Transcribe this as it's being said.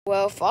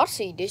Well,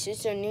 Foxy, this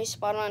is your new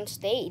spot on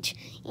stage.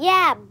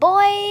 Yeah,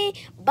 boy,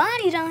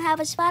 Bonnie don't have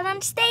a spot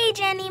on stage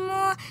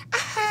anymore.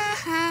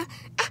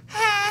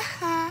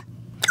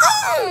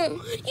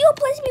 Oh, you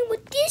replaced me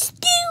with this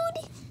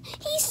dude.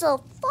 He's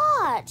so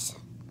fat.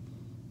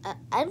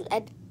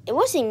 It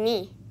wasn't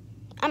me.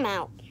 I'm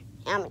out.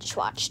 I'm gonna just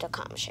watch the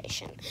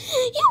conversation.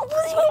 You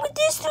replaced me with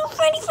this dude,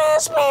 Freddy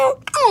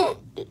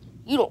Fazbear.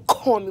 You don't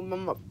call me by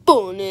my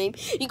full name.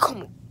 You call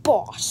me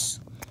boss.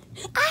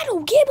 I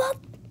don't give up.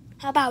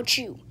 How about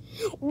you?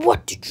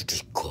 What did you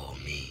just call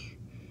me?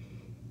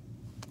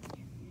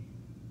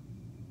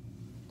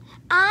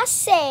 I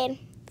said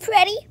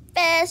Freddy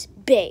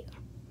Fazbear.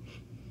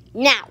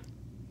 Now,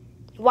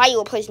 why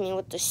you replace me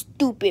with the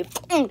stupid?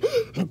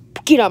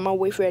 Get out of my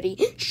way, Freddy.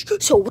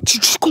 So what you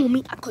just call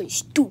me? I call you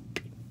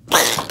stupid.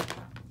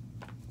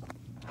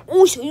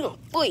 Oh, so you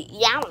don't fight?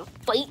 Yeah, I wanna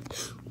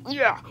fight.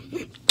 Yeah.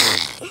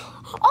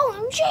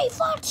 OMG,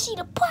 Foxy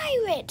the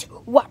pirate.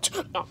 What?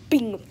 Not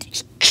being of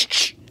this.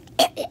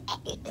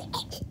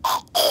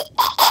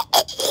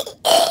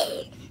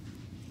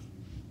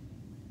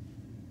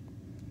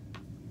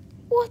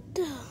 What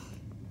the?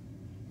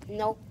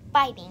 No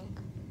fighting.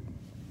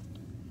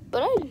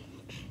 But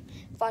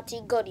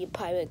Foxy, go to your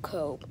pirate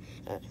cove.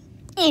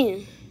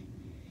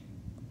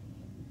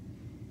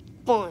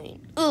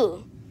 Fine.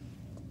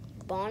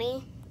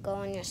 Bonnie, go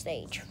on your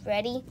stage.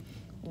 Freddy,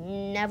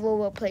 never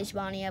replace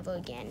Bonnie ever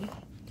again.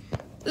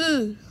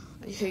 I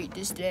hate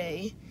this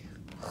day.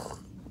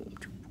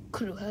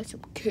 Could have had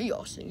some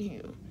chaos in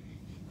here.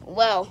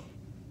 Well,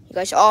 you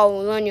guys all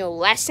learn your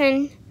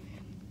lesson?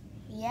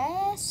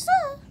 Yes,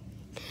 sir.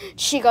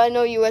 She gotta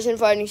know you wasn't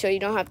fighting, so you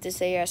don't have to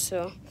say yes,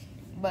 sir.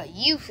 But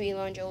you three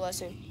learned your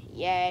lesson.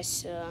 Yes,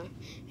 sir.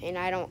 And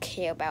I don't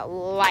care about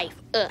life.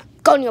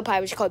 Go to your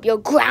pirate's club. You're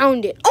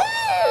grounded.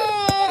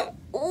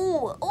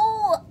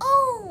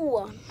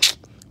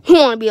 You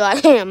want to be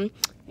like him?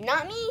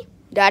 Not me.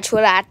 That's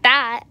what I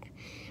thought.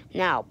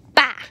 Now,